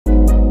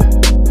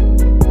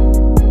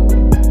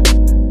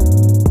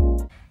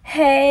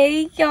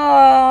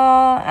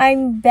y'all?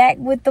 I'm back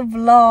with the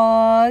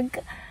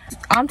vlog.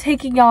 I'm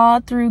taking y'all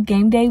through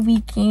game day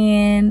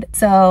weekend.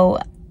 So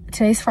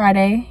today's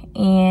Friday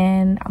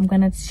and I'm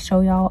gonna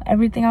show y'all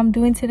everything I'm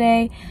doing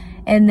today.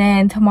 And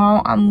then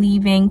tomorrow I'm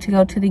leaving to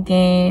go to the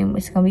game.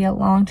 It's gonna be a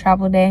long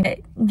travel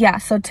day. Yeah,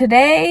 so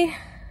today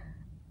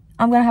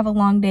I'm gonna have a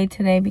long day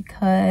today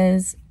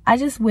because I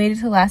just waited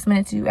till the last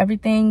minute to do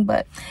everything,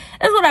 but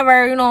it's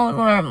whatever, you know,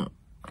 whatever.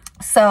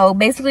 So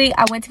basically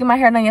I went to get my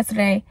hair done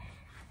yesterday.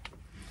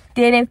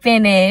 Didn't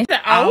finish.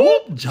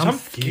 Oh, jump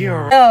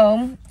scare.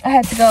 So I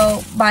had to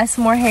go buy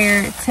some more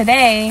hair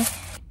today.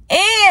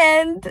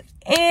 And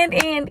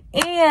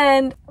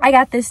I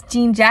got this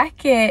jean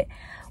jacket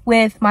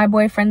with my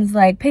boyfriend's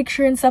like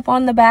picture and stuff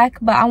on the back,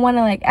 but I want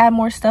to like add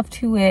more stuff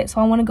to it. So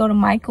I want to go to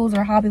Michael's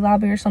or Hobby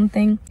Lobby or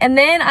something. And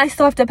then I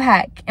still have to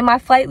pack, and my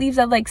flight leaves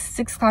at like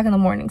 6 o'clock in the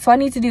morning. So I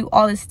need to do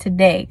all this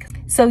today.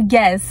 So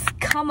yes,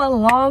 come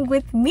along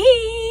with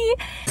me.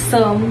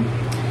 So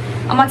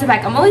I'm about to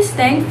pack. I'm only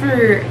staying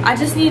for, I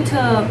just need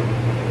to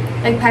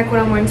like pack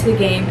what I'm wearing to the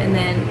game and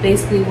then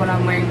basically what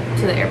I'm wearing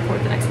to the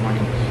airport the next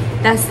morning.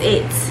 That's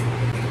it.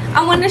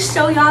 I want to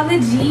show y'all the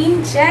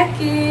jean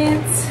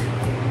jacket.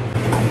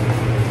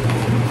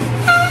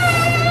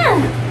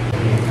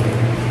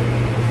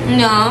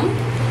 No.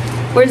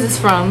 Where's this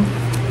from?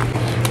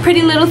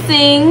 Pretty Little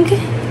Thing.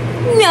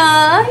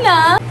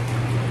 Yeah.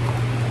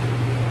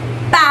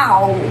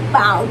 Bow,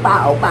 bow,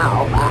 bow,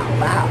 bow, bow,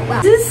 bow,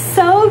 bow. This is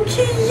so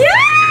cute.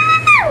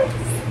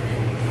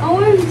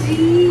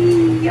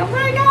 OMG. Oh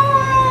my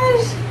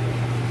gosh.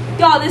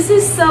 Y'all, this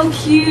is so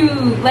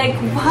cute. Like,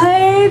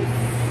 what?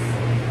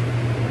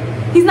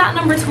 He's not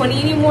number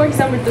 20 anymore. He's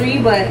number 3,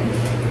 but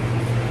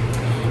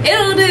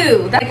it'll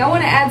do. Like, I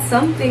want to add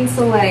something,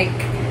 so like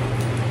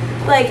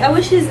I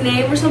wish his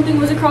name or something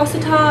was across the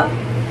top,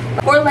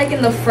 or like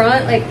in the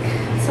front, like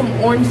some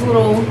orange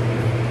little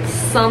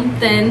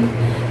something.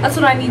 That's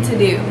what I need to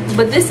do.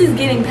 But this is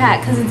getting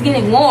packed because it's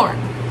getting worn.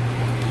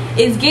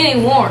 It's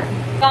getting worn.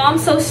 Oh, I'm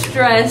so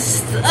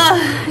stressed.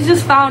 I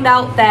just found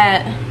out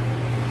that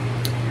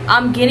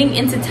I'm getting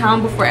into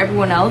town before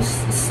everyone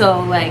else, so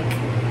like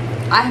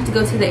I have to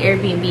go to the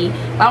Airbnb,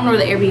 but I don't know where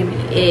the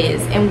Airbnb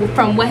is. And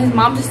from what his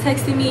mom just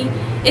texted me,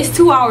 it's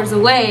 2 hours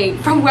away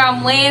from where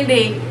I'm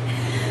landing.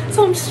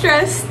 So I'm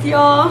stressed,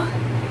 y'all.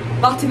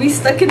 About to be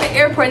stuck in the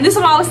airport. And this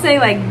is what I was saying,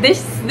 like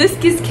this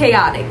gets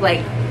chaotic.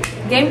 Like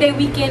game day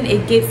weekend,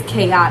 it gets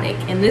chaotic.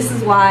 And this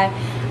is why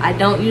I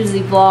don't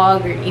usually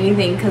vlog or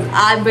anything, because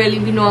I barely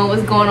be knowing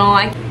what's going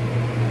on.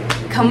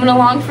 Coming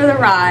along for the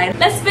ride.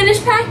 Let's finish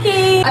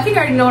packing. I think I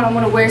already know what I'm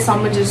gonna wear, so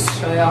I'm gonna just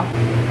show y'all.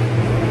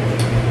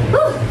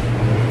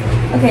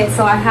 Okay,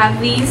 so I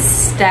have these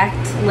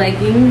stacked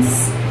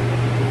leggings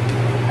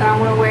that I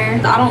want to wear.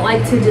 I don't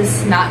like to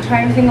just not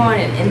try everything on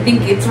and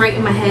think it's right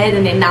in my head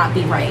and then not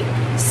be right.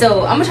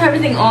 So I'm gonna try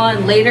everything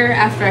on later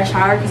after I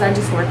shower because I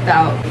just worked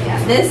out. Yeah,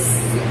 this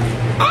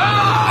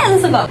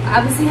will go. I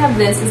obviously have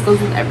this. This goes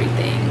with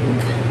everything.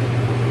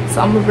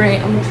 So I'm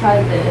gonna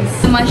try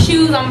this. And my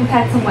shoes, I'm gonna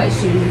pack some white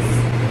shoes.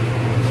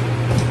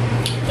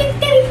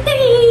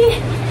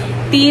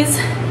 These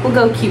will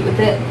go cute with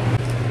it.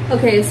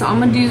 Okay, so I'm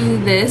gonna do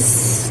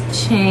this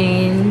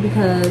chain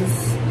because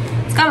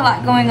it's got a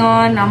lot going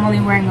on. I'm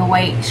only wearing a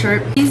white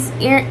shirt.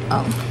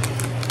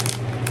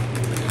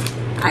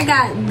 I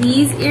got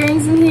these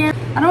earrings in here.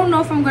 I don't know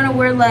if I'm gonna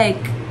wear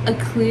like a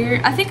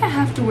clear, I think I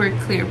have to wear a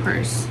clear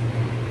purse.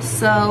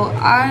 So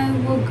I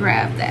will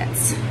grab that.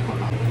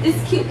 This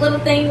cute little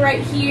thing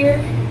right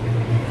here.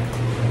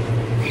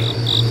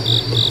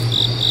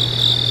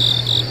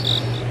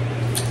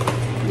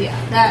 Yeah,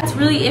 that's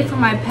really it for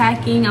my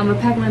packing. I'm gonna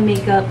pack my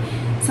makeup,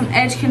 some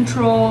edge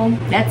control.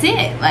 That's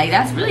it. Like,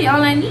 that's really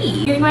all I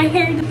need. Getting my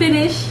hair to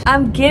finish.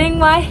 I'm getting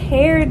my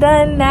hair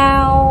done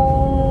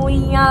now.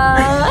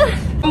 Yeah.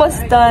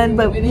 Almost done,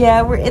 but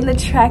yeah, we're in the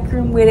track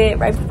room with it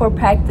right before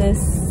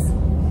practice.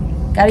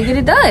 Gotta get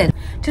it done.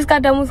 Just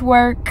got done with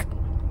work.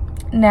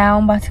 Now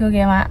I'm about to go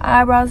get my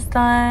eyebrows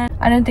done.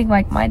 I didn't think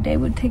like my day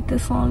would take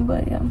this long,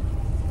 but yeah.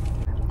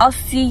 I'll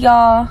see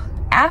y'all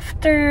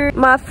after.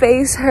 My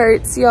face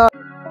hurts, y'all.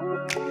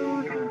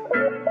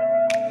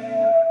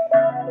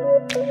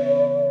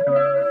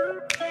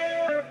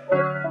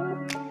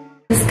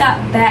 Just got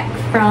back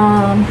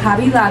from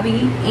Hobby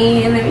Lobby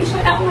and let me show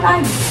y'all what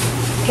I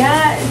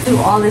got. Do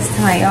all this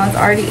tonight, y'all. It's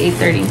already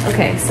 8:30.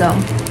 Okay, so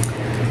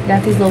I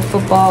got these little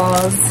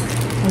footballs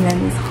and then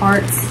these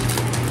hearts,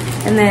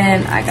 and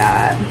then I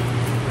got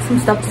some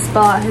stuff to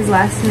spell out his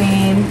last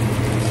name,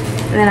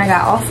 and then I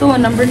got also a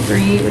number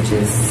 3, which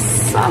is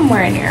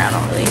somewhere in here. I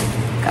don't really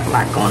got a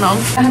lot going on.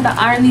 I have to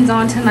iron these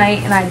on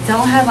tonight and I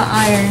don't have an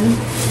iron,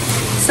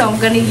 so I'm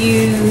gonna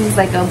use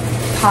like a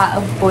pot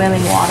of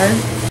boiling water.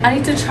 I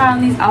need to try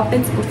on these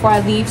outfits before I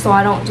leave so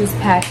I don't just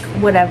pack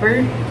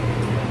whatever.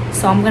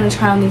 So I'm gonna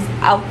try on these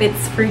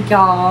outfits for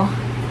y'all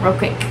real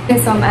quick. Okay,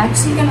 so I'm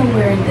actually gonna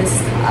wear this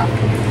top.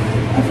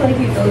 I feel like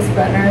it goes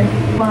better.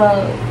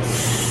 But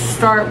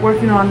start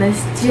working on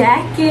this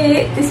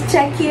jacket, this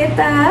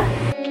chaqueta.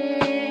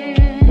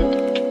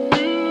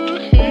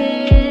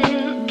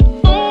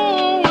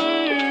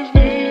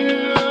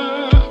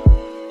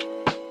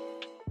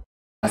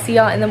 see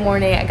y'all in the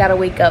morning. I gotta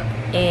wake up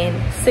in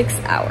 6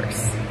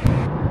 hours.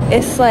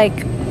 It's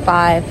like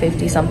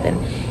 5:50 something,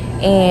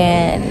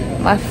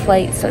 and my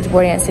flight starts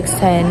boarding at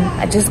 6:10.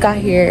 I just got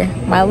here.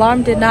 My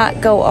alarm did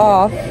not go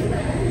off.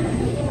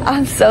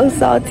 I'm so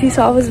salty,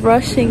 so I was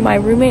rushing. My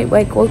roommate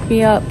like woke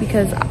me up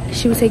because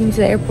she was taking me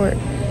to the airport,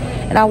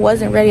 and I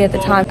wasn't ready at the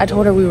time. I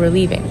told her we were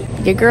leaving.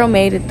 Your girl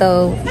made it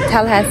though.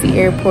 Tallahassee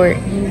airport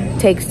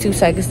takes 2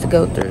 seconds to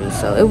go through,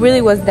 so it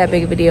really wasn't that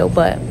big of a deal,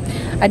 but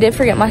I did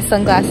forget my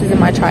sunglasses and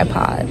my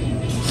tripod.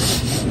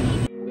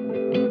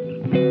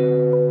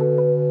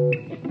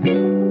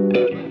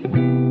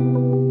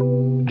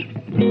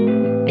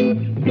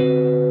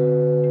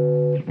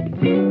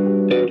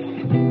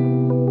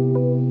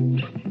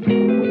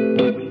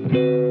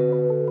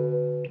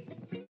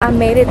 I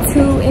made it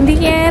to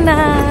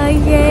Indiana,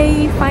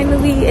 yay,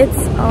 finally.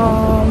 It's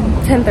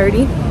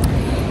 10:30,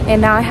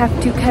 and now I have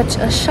to catch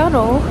a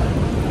shuttle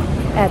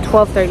at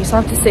 12:30, so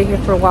I have to sit here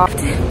for a while.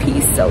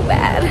 Pee so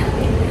bad.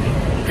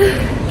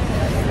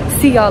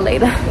 See y'all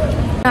later.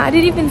 I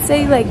didn't even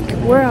say like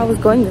where I was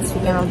going this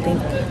weekend, I don't think.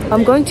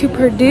 I'm going to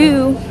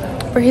Purdue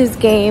for his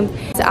game.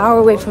 It's an hour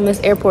away from this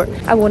airport.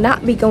 I will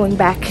not be going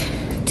back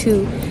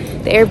to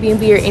the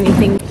Airbnb or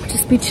anything.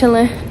 Just be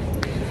chilling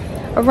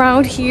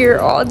around here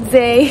all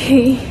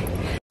day.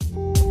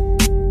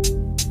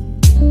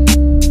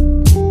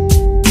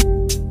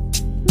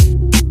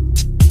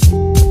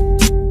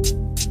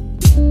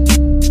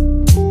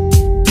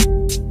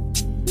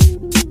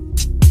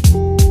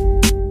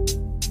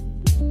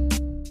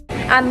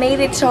 I made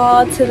it,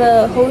 y'all, to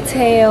the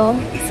hotel,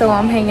 so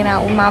I'm hanging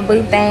out with my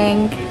boo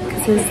thing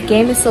because his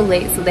game is so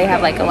late, so they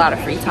have like a lot of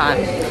free time.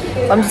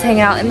 So I'm just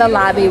hanging out in the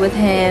lobby with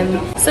him.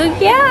 So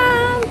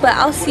yeah, but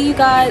I'll see you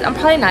guys. I'm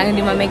probably not gonna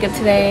do my makeup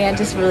today. I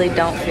just really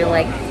don't feel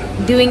like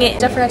doing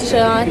it. I forgot to show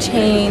y'all I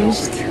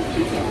changed,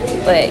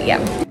 but yeah.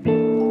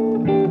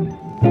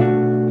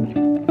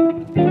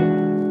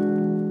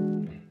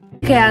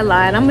 Okay, I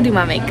lied. I'm gonna do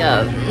my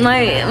makeup.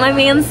 My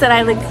man said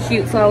I looked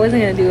cute, so I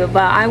wasn't gonna do it,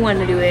 but I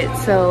wanted to do it,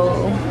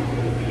 so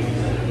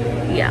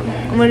yeah,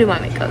 I'm gonna do my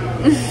makeup.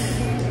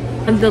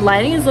 The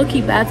lighting is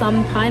low-key bad, so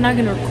I'm probably not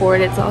gonna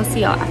record it, so I'll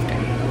see y'all after.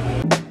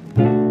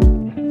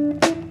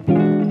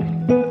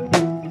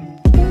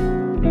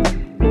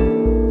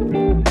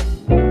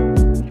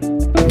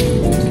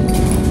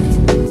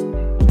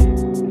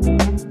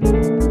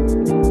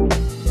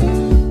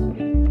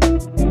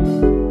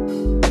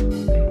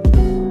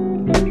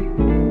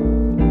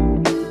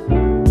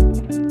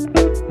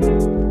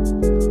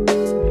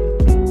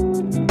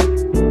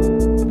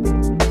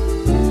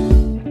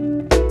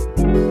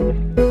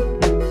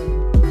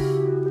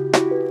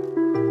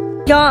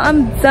 Y'all,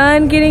 I'm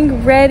done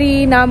getting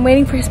ready. Now I'm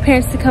waiting for his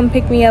parents to come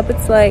pick me up.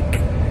 It's like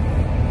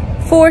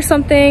 4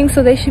 something,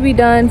 so they should be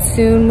done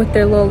soon with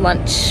their little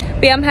lunch.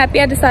 But yeah, I'm happy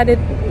I decided,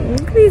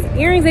 look at these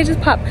earrings, they just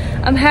popped.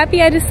 I'm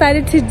happy I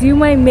decided to do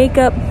my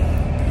makeup.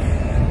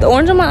 The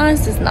orange on my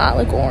eyes does not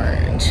look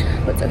orange,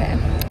 but it's okay.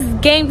 It's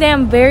game day,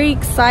 I'm very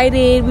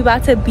excited. We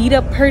about to beat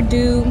up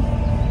Purdue.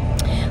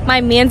 My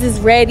mans is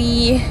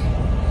ready.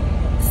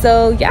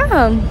 So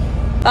yeah,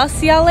 I'll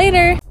see y'all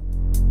later.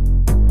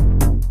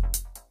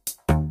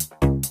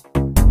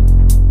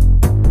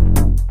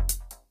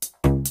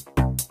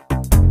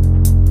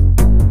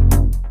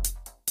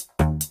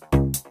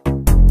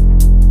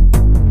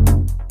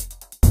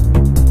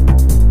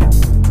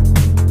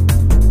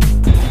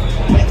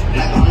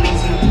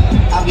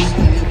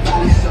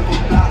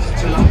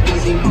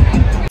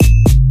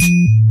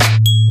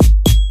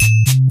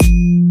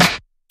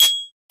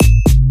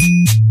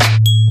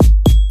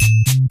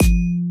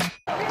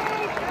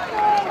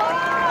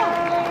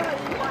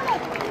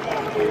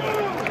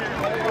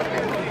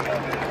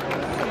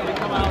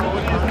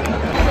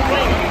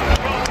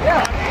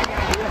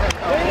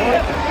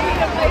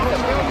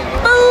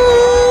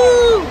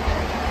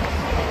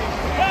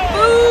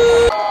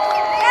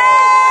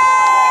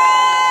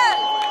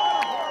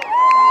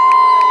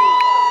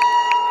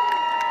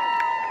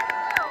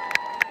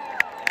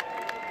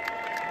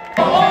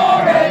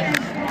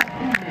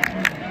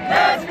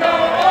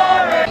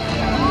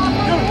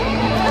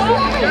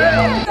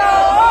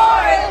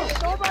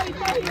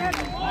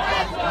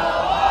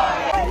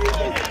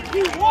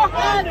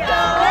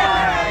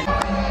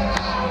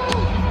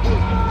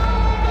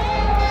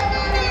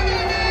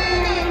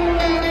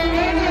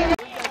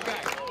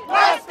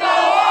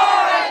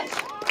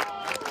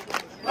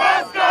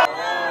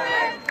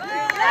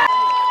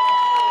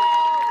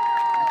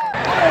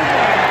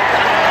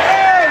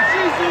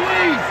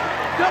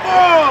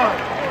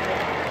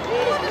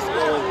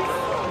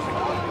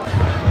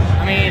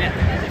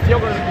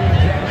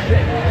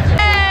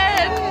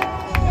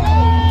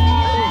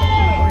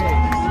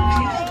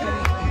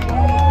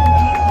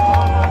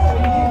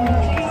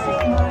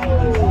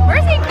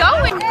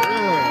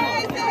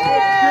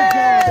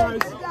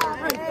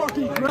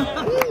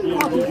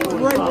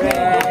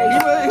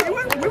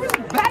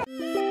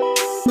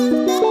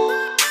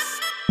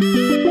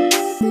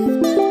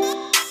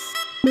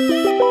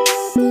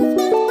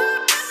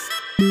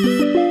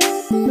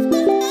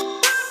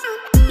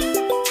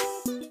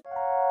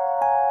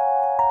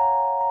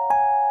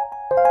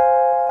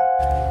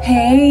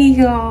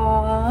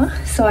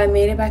 So I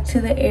made it back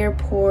to the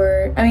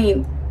airport. I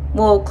mean,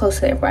 well, close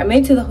to the airport. I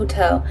made it to the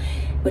hotel,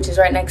 which is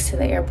right next to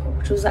the airport,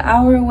 which was an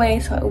hour away.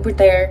 So I Ubered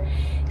there.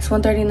 It's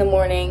 1:30 in the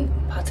morning.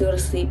 I'm about to go to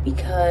sleep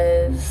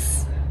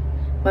because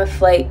my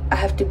flight, I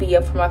have to be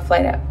up for my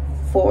flight at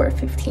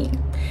 4:15.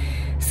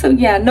 So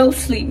yeah, no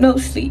sleep.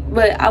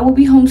 But I will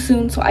be home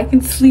soon so I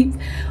can sleep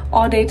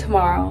all day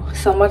tomorrow.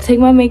 So I'm gonna take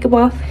my makeup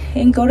off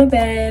and go to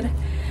bed.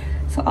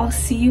 So I'll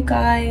see you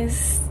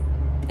guys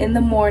in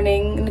the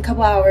morning in a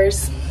couple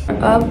hours.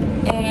 Up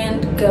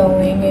and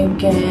going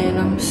again.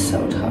 I'm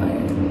so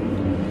tired.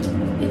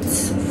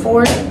 It's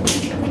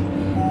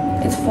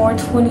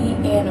 4:20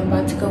 and I'm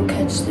about to go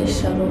catch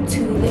this shuttle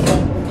to the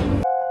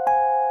airport.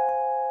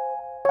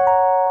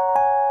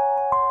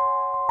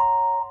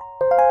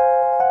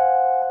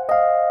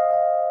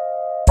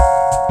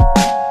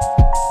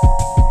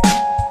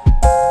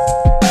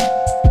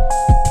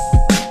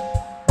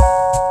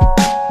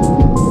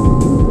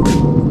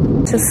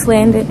 Just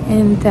landed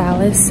in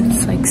Dallas.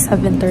 It's like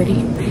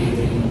 7:30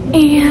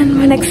 and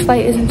my next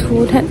flight is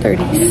until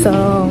 10:30,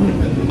 so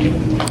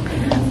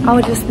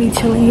I'll just be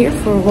chilling here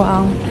for a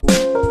while.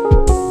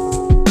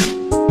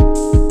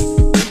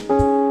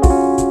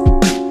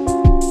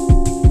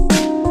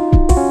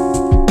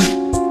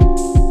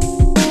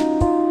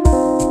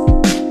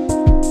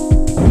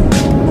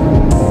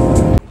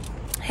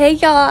 Hey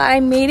y'all, I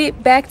made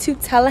it back to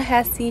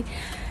Tallahassee,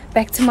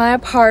 back to my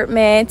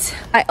apartment.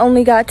 I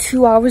only got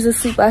 2 hours of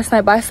sleep last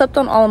night, but I slept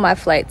on all of my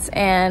flights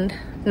and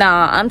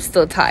nah, I'm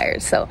still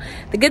tired. So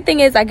the good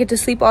thing is I get to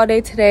sleep all day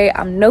today.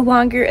 I'm no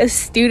longer a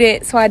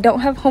student, so I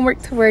don't have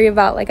homework to worry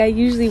about like I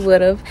usually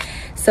would have.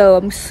 So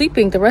I'm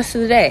sleeping the rest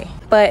of the day.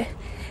 But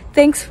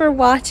thanks for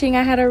watching.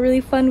 I had a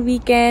really fun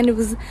weekend. It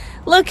was a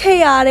little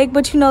chaotic,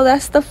 but you know,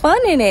 that's the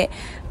fun in it.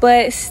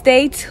 But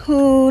stay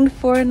tuned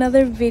for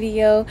another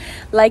video.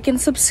 Like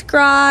and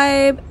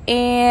subscribe,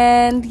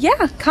 and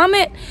yeah,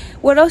 comment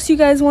what else you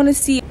guys want to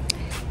see.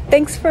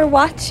 Thanks for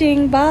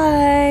watching.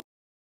 Bye.